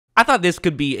I thought this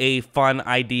could be a fun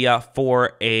idea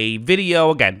for a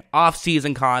video. Again,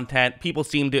 off-season content. People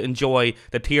seem to enjoy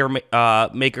the tier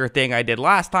maker thing I did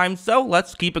last time, so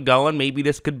let's keep it going. Maybe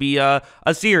this could be a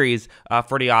series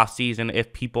for the off-season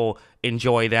if people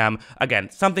enjoy them.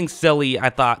 Again, something silly I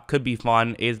thought could be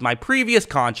fun is my previous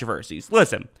controversies.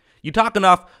 Listen, you talk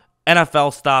enough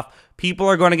NFL stuff, people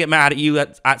are going to get mad at you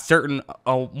at certain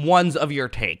ones of your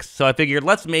takes. So I figured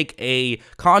let's make a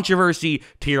controversy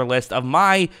tier list of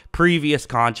my previous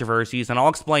controversies, and I'll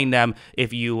explain them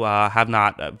if you have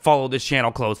not followed this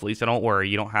channel closely. So don't worry,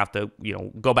 you don't have to,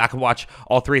 go back and watch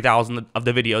all 3,000 of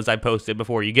the videos I posted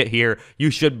before you get here.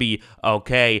 You should be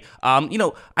okay.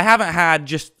 I haven't had,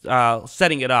 just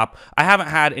setting it up, I haven't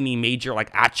had any major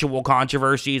actual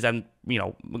controversies, and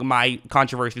my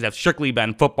controversies have strictly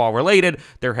been football related.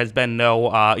 There has been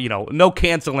no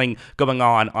canceling going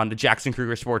on the Jackson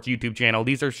Kruger Sports YouTube channel.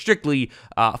 These are strictly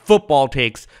football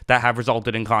takes that have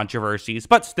resulted in controversies,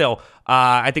 but still,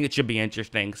 I think it should be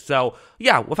interesting. So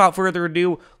yeah, without further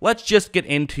ado, let's just get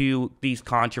into these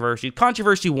controversies.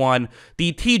 Controversy 1,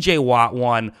 the TJ Watt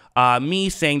one. Me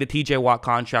saying the TJ Watt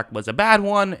contract was a bad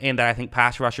one, and that I think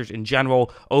pass rushers in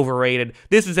general overrated.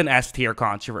 This is an S tier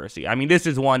controversy. I mean, this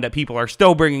is one that people are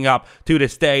still bringing up to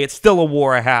this day. It's still a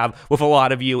war I have with a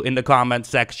lot of you in the comments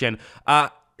section.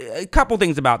 A couple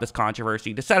things about this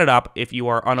controversy. To set it up, if you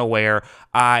are unaware,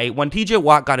 when TJ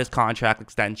Watt got his contract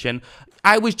extension,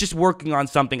 I was just working on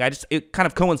something. It kind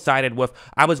of coincided with,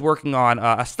 I was working on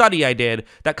a study I did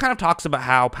that kind of talks about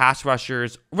how pass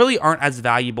rushers really aren't as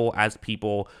valuable as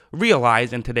people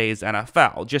realize in today's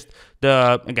NFL.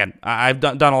 Again, I've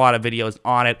done a lot of videos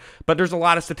on it, but there's a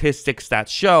lot of statistics that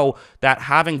show that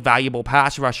having valuable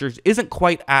pass rushers isn't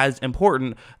quite as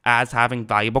important as having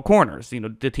valuable corners.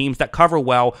 The teams that cover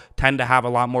well tend to have a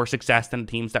lot more success than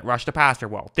teams that rush the passer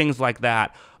well, things like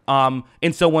that.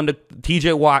 And so when the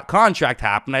TJ Watt contract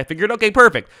happened, I figured, okay,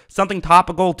 perfect. Something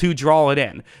topical to draw it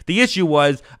in. The issue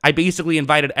was I basically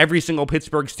invited every single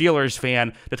Pittsburgh Steelers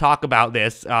fan to talk about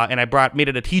this, and I made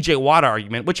it a TJ Watt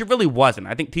argument, which it really wasn't.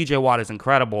 I think TJ Watt is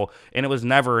incredible, and it was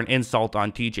never an insult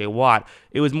on TJ Watt.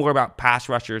 It was more about pass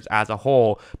rushers as a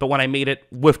whole. But when I made it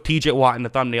with TJ Watt in the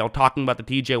thumbnail, talking about the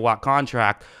TJ Watt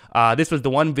contract, this was the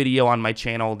one video on my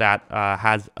channel that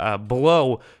has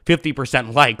below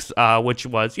 50% likes, which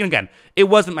was, again, it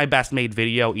wasn't my best made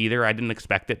video either. I didn't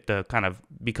expect it to kind of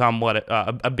become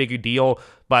a bigger deal,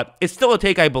 but it's still a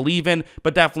take I believe in,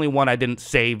 but definitely one I didn't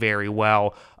say very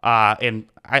well. And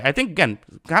I think, again,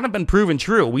 kind of been proven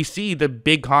true. We see the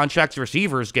big contracts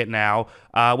receivers get now,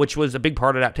 which was a big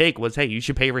part of that take was, hey, you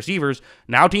should pay receivers.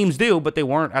 Now teams do, but they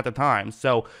weren't at the time.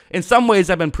 So in some ways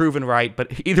I've been proven right,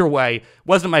 but either way,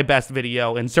 wasn't my best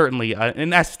video, and certainly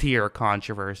an S tier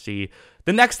controversy.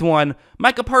 The next one,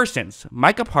 Micah Parsons.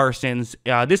 Micah Parsons,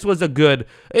 this was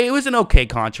it was an okay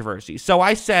controversy. So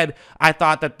I said I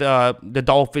thought that the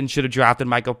Dolphins should have drafted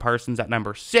Micah Parsons at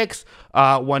number 6.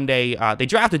 One day, they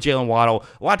drafted Jalen Waddle.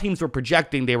 A lot of teams were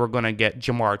projecting they were going to get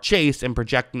Jamar Chase and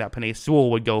projecting that Penei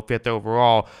Sewell would go 5th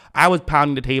overall. I was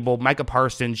pounding the table. Micah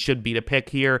Parsons should be the pick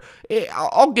here.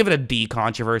 I'll give it a D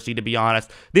controversy, to be honest.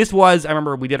 This was, I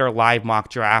remember we did our live mock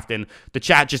draft, and the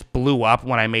chat just blew up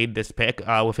when I made this pick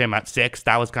with him at 6.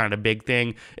 That was kind of the big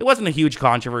thing. It wasn't a huge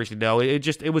controversy, though.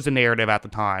 It was a narrative at the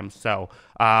time. So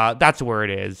that's where it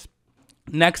is.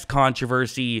 Next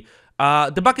controversy,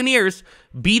 the Buccaneers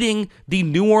beating the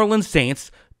New Orleans Saints.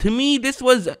 To me, this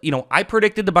was, I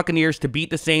predicted the Buccaneers to beat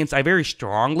the Saints. I very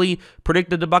strongly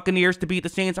predicted the Buccaneers to beat the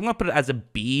Saints. I'm going to put it as a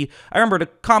B. I remember the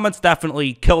comments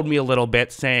definitely killed me a little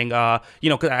bit, saying,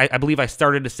 because I believe I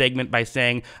started the segment by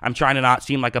saying I'm trying to not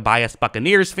seem like a biased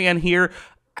Buccaneers fan here.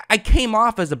 I came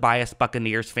off as a biased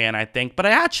Buccaneers fan, I think, but I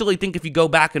actually think if you go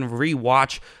back and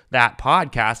rewatch that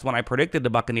podcast when I predicted the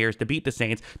Buccaneers to beat the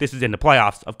Saints, this is in the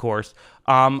playoffs, of course,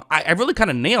 I really kind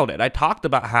of nailed it. I talked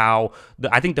about how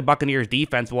I think the Buccaneers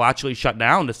defense will actually shut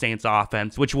down the Saints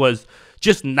offense, which was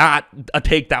just not a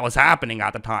take that was happening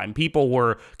at the time. People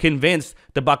were convinced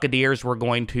the Buccaneers were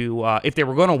going to, if they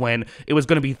were going to win, it was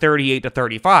going to be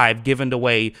 38-35, given the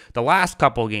way the last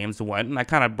couple of games went. And I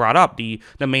kind of brought up the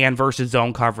man versus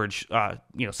zone coverage,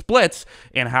 splits,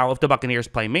 and how if the Buccaneers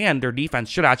play man, their defense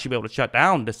should actually be able to shut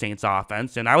down the Saints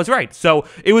offense. And I was right. So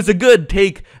it was a good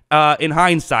take in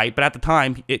hindsight, but at the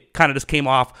time, it kind of just came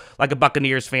off like a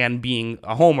Buccaneers fan being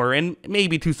a homer, and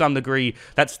maybe to some degree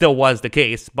that still was the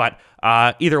case. But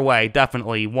either way,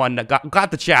 definitely one that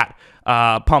got the chat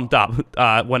pumped up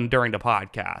during the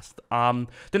podcast.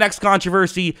 The next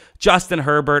controversy, Justin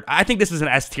Herbert. I think this is an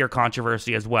S tier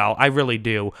controversy as well. I really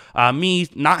do. Me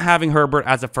not having Herbert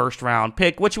as a first round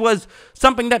pick, which was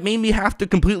something that made me have to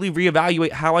completely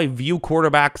reevaluate how I view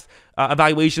quarterbacks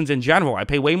evaluations in general. I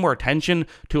pay way more attention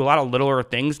to a lot of littler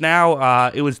things now.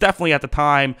 It was definitely at the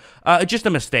time just a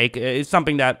mistake. It's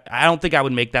something that I don't think I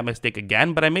would make that mistake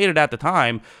again, but I made it at the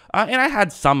time, and I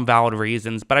had some valid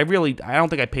reasons, but I don't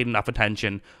think I paid enough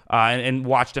attention and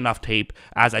watched enough tape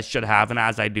as I should have and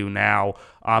as I do now.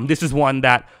 This is one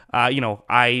that,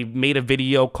 I made a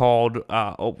video called,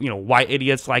 why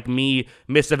idiots like me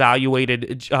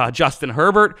misevaluated Justin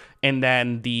Herbert, and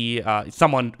then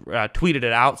someone tweeted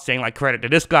it out saying, like, credit to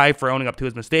this guy for owning up to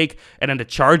his mistake, and then the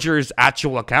Chargers'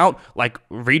 actual account, like,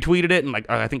 retweeted it and, like,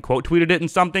 I think quote tweeted it and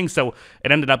something, so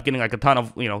it ended up getting, like, a ton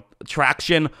of,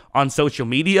 traction on social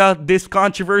media, this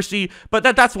controversy, but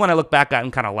that's when I look back at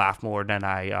and kind of laugh more than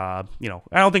I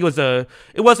don't think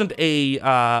it wasn't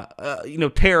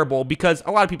terrible, because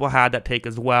a lot of people had that take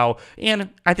as well, and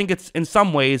I think it's in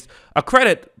some ways a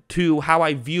credit to how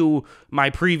I view my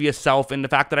previous self and the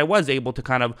fact that I was able to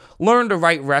kind of learn the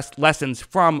right lessons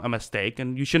from a mistake.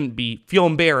 And you shouldn't feel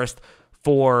embarrassed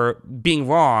for being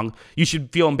wrong. You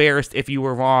should feel embarrassed if you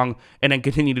were wrong and then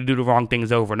continue to do the wrong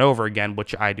things over and over again,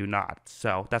 which I do not.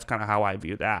 So that's kind of how I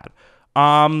view that.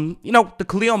 The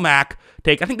Khalil Mack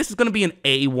take, I think this is going to be an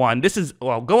A1. This is,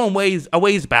 going a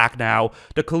ways back now.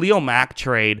 The Khalil Mack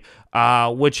trade,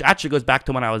 which actually goes back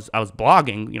to when I was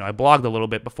blogging. I blogged a little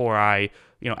bit before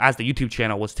as the YouTube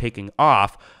channel was taking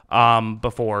off,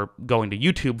 before going to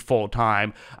YouTube full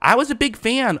time. I was a big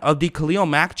fan of the Khalil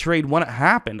Mack trade when it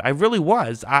happened. I really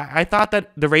was. I thought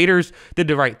that the Raiders did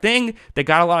the right thing. They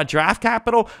got a lot of draft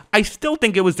capital. I still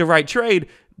think it was the right trade.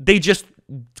 They just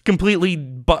completely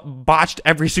botched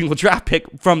every single draft pick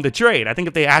from the trade. I think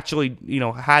if they actually,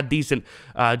 had decent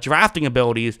drafting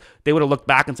abilities, they would have looked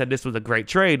back and said this was a great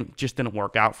trade. It just didn't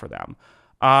work out for them.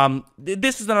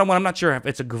 This is another one. I'm not sure if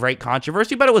it's a great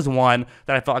controversy, but it was one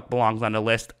that I felt like belongs on the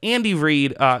list. Andy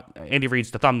Reid's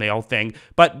the thumbnail thing,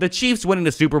 but the Chiefs winning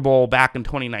the Super Bowl back in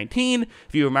 2019.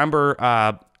 If you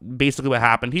remember, basically what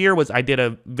happened here was I did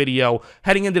a video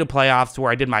heading into the playoffs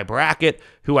where I did my bracket,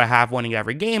 who I have winning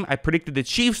every game. I predicted the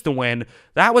Chiefs to win.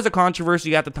 That was a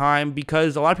controversy at the time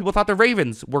because a lot of people thought the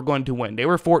Ravens were going to win. They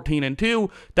were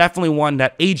 14-2, definitely one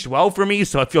that aged well for me,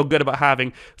 so I feel good about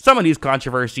having some of these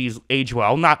controversies age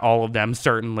well. Not all of them,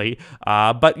 certainly,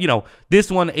 but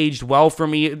this one aged well for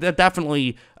me. That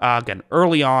definitely, again,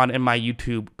 early on in my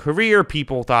YouTube career,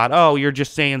 people thought, oh, you're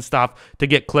just saying stuff to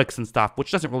get clicks and stuff,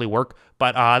 which doesn't really work,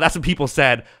 but that's what people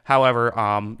said. However,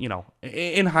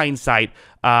 in hindsight,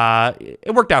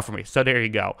 it worked out for me. So there you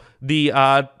go.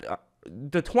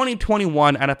 The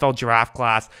 2021 NFL draft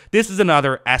class. This is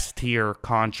another S tier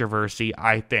controversy,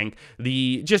 I think.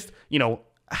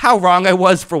 How wrong I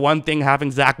was, for one thing, having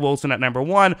Zach Wilson at number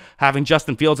 1, having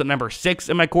Justin Fields at number 6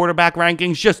 in my quarterback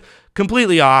rankings, just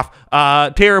completely off,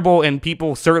 terrible, and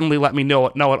people certainly let me know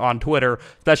it on Twitter,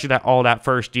 especially that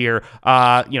first year.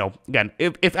 Again,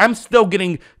 if I'm still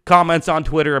getting comments on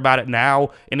Twitter about it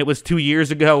now, and it was 2 years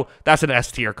ago, that's an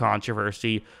S tier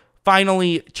controversy.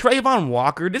 Finally, Trayvon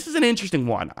Walker. This is an interesting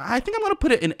one. I think I'm going to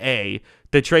put it in A,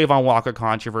 the Trayvon Walker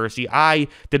controversy. I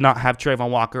did not have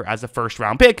Trayvon Walker as a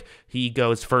first-round pick. He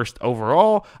goes first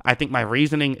overall. I think my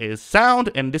reasoning is sound,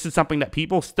 and this is something that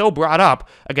people still brought up.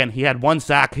 Again, he had 1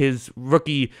 sack his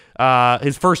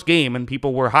his first game, and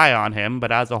people were high on him,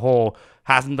 but as a whole,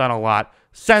 hasn't done a lot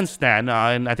since then,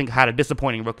 and I think had a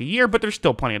disappointing rookie year, but there's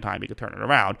still plenty of time he could turn it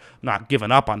around. Not giving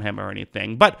up on him or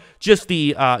anything, but just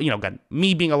the, again,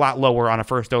 me being a lot lower on a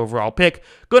first overall pick,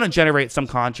 going to generate some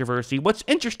controversy. What's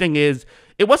interesting is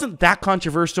it wasn't that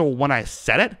controversial when I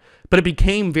said it, but it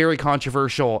became very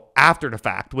controversial after the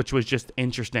fact, which was just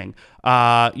interesting. When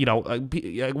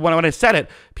I said it,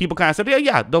 people kind of said,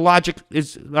 yeah, the logic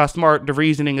is smart, the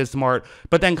reasoning is smart,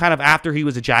 but then kind of after he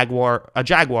was a Jaguar,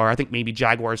 I think maybe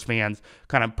Jaguars fans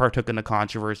kind of partook in the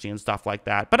controversy and stuff like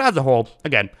that. But as a whole,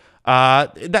 again,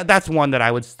 that's one that I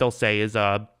would still say is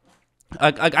I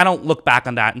don't look back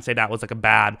on that and say that was like a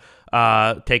bad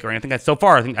take or anything. So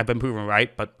far, I think I've been proven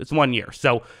right, but it's 1 year,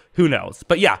 so who knows?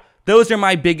 But yeah, those are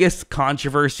my biggest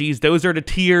controversies. Those are the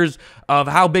tiers of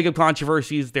how big of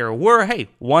controversies there were. Hey,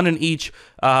 1 in each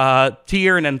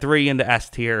tier and then 3 in the S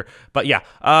tier. But yeah,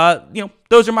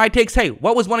 those are my takes. Hey,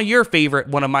 what was one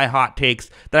of my hot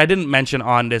takes that I didn't mention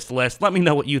on this list? Let me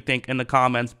know what you think in the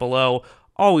comments below.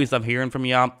 Always love hearing from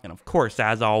you. And of course,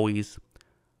 as always,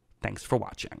 thanks for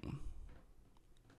watching.